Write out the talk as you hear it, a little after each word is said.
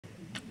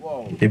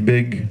a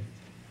big...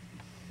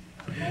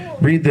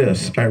 Read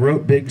this. I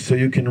wrote big so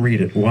you can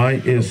read it.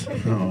 Why is...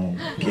 Oh,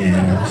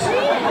 yes.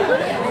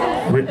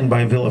 Written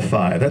by Villa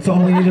 5. That's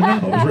all we need to know.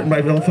 It was written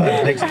by Villa 5.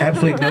 It makes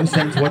absolutely no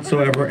sense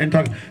whatsoever. And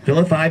talk,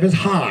 Villa 5 is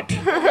hot.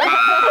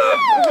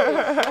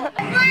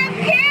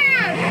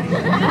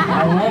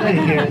 I love it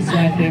here. It's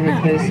my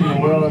favorite place in the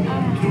world.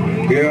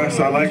 Yes,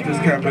 I like this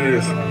camp. It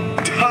is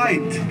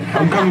tight.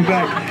 I'm coming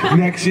back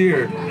next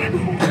year.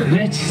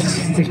 Mitch is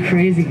just a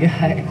crazy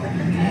guy.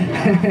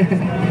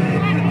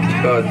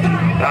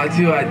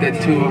 Until I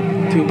did two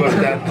of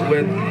that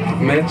with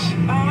Mitch,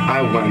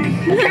 I won.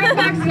 Camp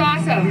Fox is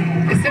awesome.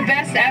 It's the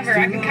best ever.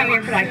 I've been coming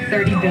here for like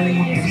 30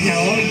 billion years. No,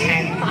 only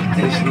 10.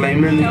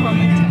 Schleiman,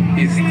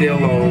 he's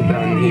still old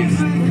and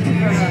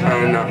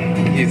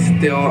he's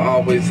still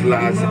always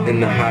last in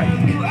the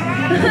hike.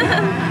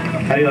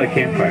 How do you like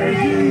campfires?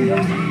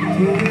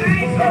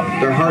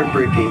 They're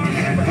heartbreaking.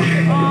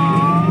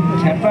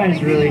 Campfire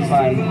is really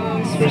fun,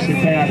 especially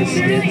playing on the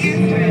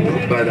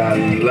skids. But I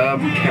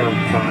love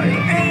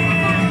campfire.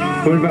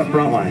 What about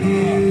Frontline?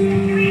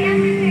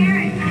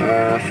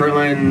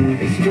 Frontline,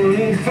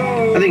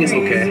 I think it's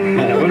okay.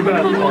 What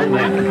about Old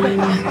Man?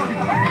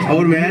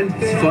 Old Man?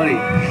 It's funny.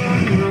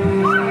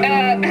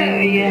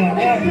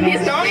 Yeah.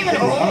 He's not even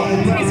old.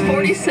 He's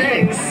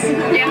 46.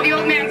 Yeah, the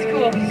old man's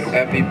cool.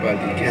 Everybody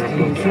counts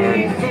those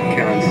hands.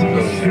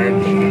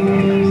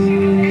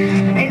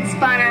 It's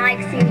fun. I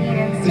like singing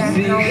and stuff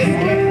and all the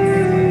skits.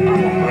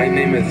 My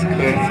name is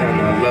Chris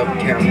and I love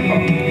Camp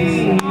Fox.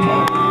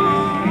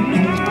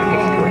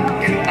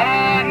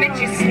 Mitch,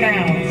 you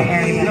smell.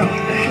 Sorry.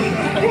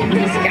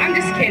 I'm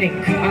just kidding.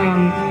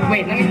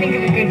 Wait, let me think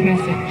of a good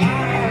message.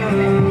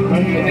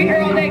 We'll be here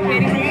all day,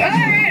 Katie.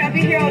 Alright, I'll be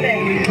here all day.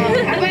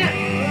 How about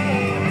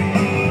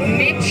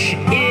Mitch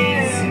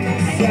is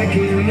the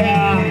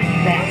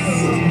best.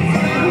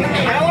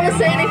 I don't want to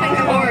say anything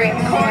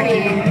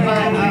corny,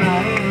 but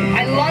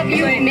I love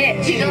you,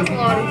 Mitch. he does a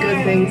lot of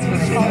good things for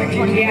us.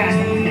 Yeah,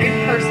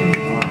 good person.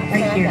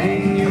 Right here.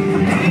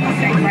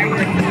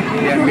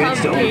 Yeah,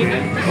 Mitch the old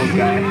man. Old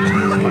guy.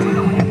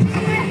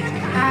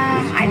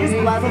 I just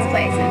love this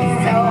place.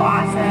 It's so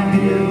awesome.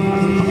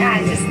 Yeah,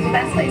 it's just the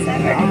best place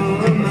ever.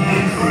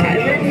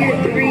 I've been here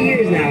 3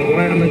 years now.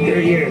 I'm my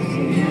third year.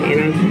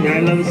 And I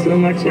love it so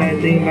much that I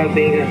think about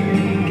being a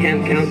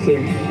camp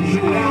counselor.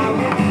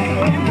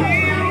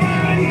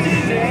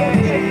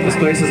 This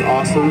place is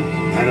awesome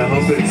and I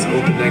hope it's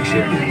open next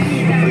year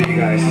for you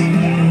guys.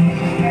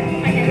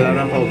 Because I don't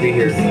know if I'll be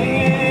here.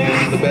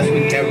 This is the best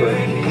week ever.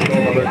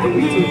 My birthday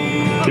week too.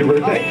 Your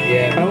birthday?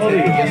 Yeah. How old are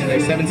you? Yesterday,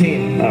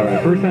 17.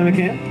 Alright, first time at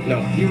camp?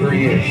 No, 3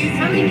 years.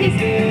 How many kids?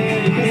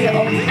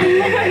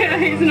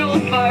 He's an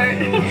old fart.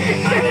 Boy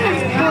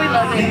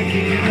loves him.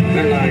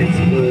 My line's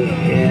good,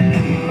 yeah.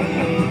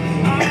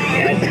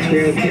 Yeah, it's a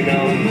trip, you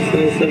know.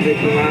 Some stuff they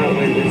come out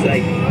with is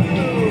like,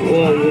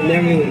 well, you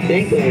never even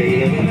think of it,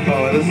 you know.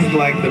 Oh, this is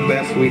like the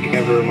best week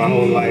ever in my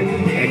whole life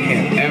at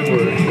camp, ever.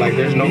 Like,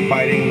 there's no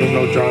fighting, there's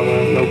no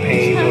drama, no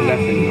pain, no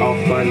nothing. All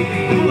fun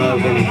and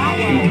love and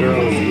cute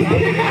girls.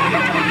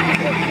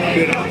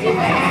 Good. I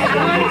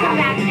want to come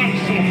back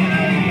next year.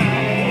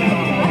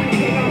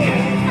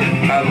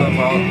 I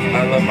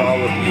love all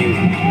of you.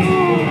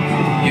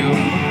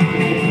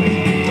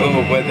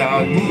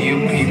 Without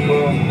you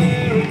people,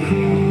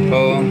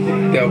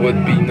 there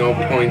would be no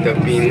point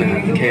of being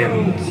at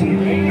camp.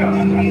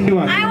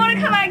 I want to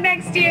come back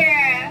next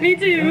year. Me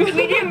too.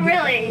 We do,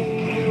 really.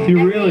 You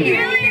really do?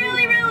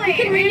 Really. We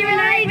can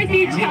reunite with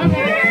each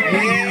other.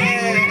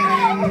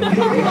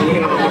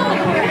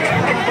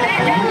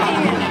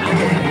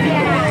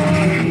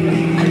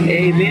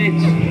 Hey,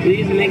 Mitch,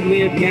 please make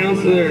me a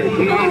counselor.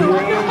 Come on, bro.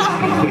 Rock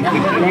on.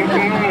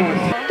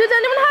 Does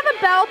anyone have a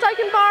belt I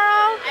can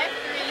borrow? I have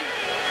 3.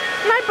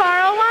 Can I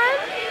borrow one?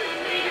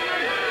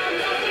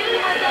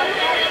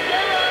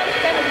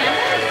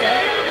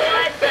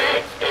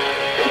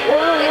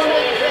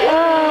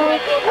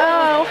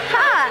 Oh,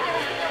 ha!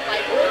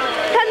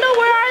 Kendall,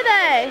 where are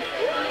they?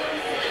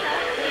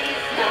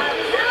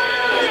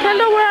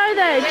 Kendall, where are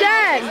they?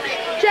 Jen,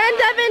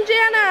 Devin,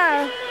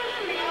 Jana.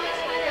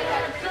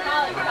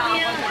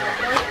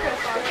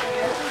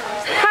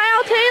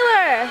 Kyle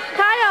Taylor.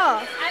 Kyle.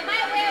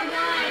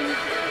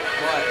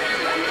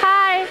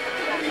 Hi.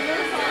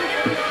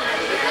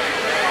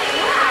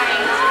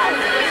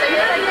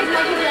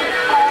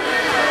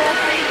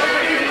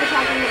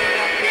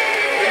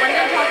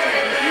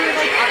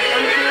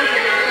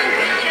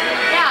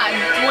 Yeah,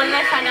 when did I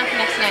find out the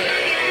next night?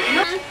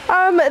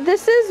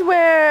 This is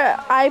where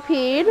I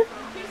peed.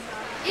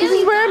 This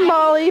is where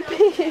Molly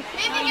peed. Maybe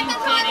get the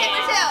toilet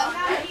paper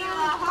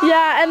too.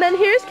 Yeah, and then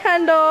here's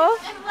Kendall.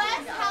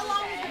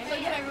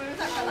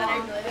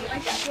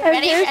 And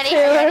Ready? here's Ready?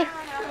 Taylor.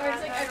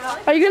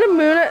 Are you gonna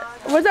moon it?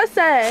 What does that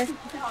say?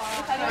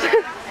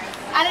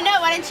 I don't know.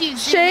 Why don't you zoom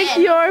Shake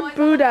in? your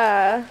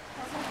Buddha.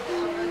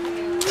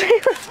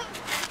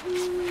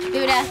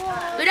 Buddha.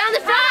 Buddha on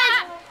the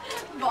front!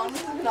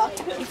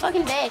 You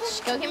fucking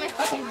bitch. Go get my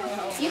fucking...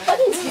 You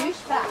fucking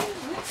douchebag.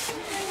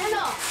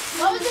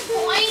 What was the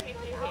point?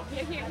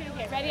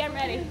 Here. Ready? I'm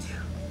ready.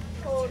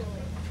 Totally.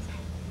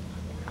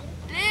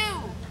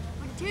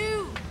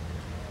 2.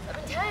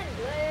 10.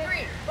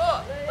 3.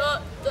 4.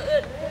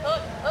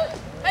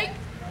 Hey.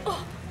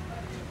 Oh.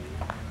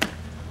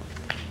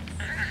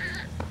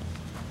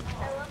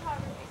 I love how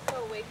everybody's so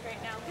awake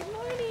right now. Good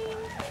morning.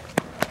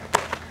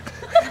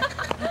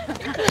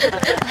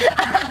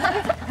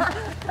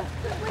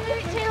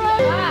 Wait, Taylor.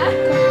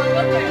 Come on,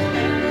 go first.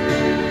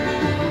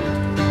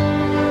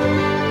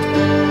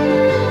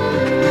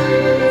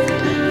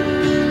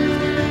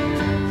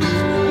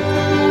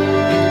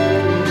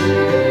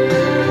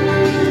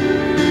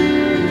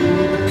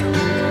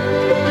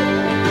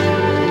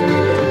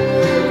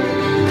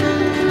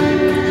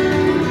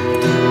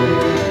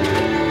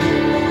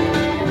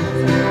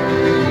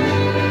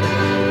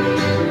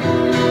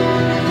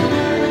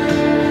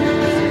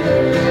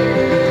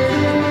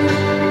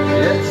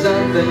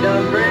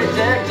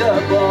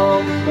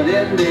 Unpredictable, but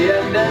in the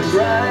end it's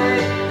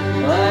right.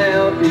 I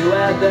hope you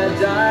at the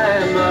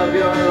time of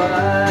your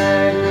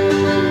life.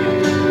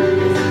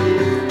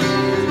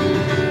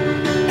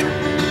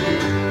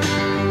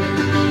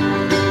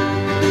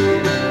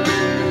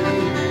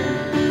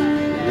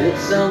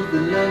 It's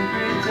something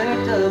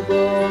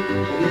unpredictable,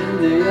 but in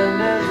the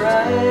end it's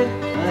right.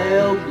 I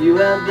hope you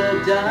at the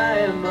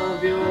time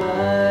of your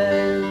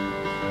life.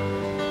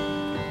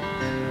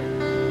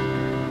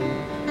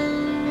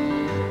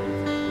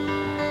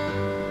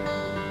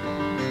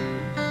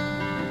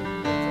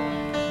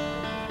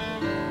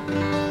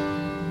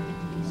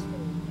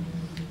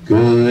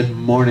 Good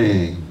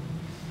morning.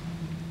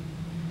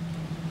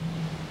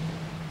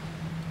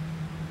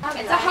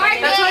 It's a hard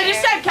day. That's what I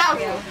just said,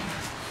 cowgirl.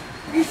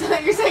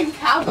 You're saying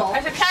cowgirl.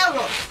 I said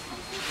cowgirl.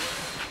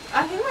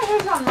 I think my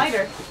hair's gone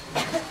lighter.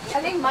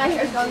 I think my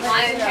hair's gone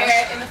lighter. My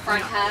hair in the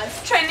front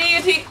has. Trying to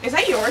get to you. Is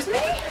that yours,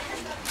 maybe?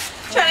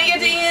 Trying to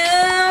get to you,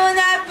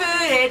 that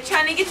booty.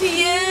 Trying to get to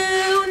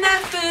you,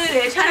 that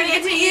booty. Trying to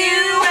get to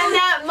you and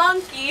that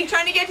monkey.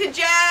 Trying to get to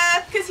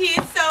Jeff, because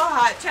he's so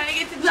hot. Trying to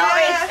get to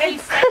Jeff.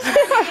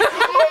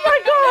 Oh my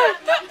god!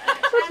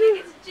 Trying to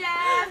get to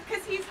Jeff,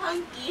 because he's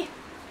hunky.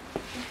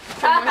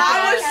 That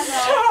was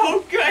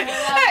so good.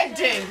 That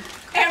did.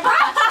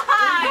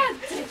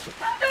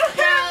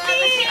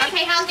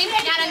 Okay, help me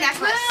pick out a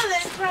necklace.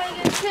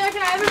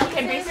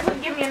 Okay,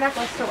 basically give me a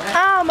necklace to wear.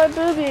 Ow, my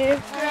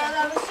boobie.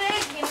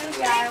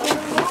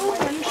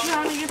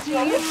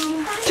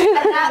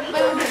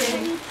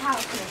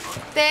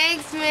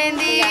 Thanks,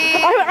 Mindy.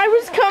 I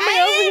was coming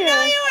over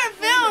here. You were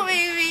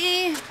filming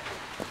me.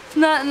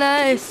 Not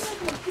nice.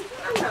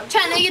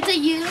 Trying to get to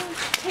you.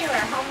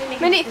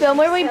 Mindy, film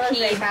where we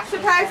pee.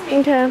 Surprise me.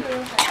 Okay.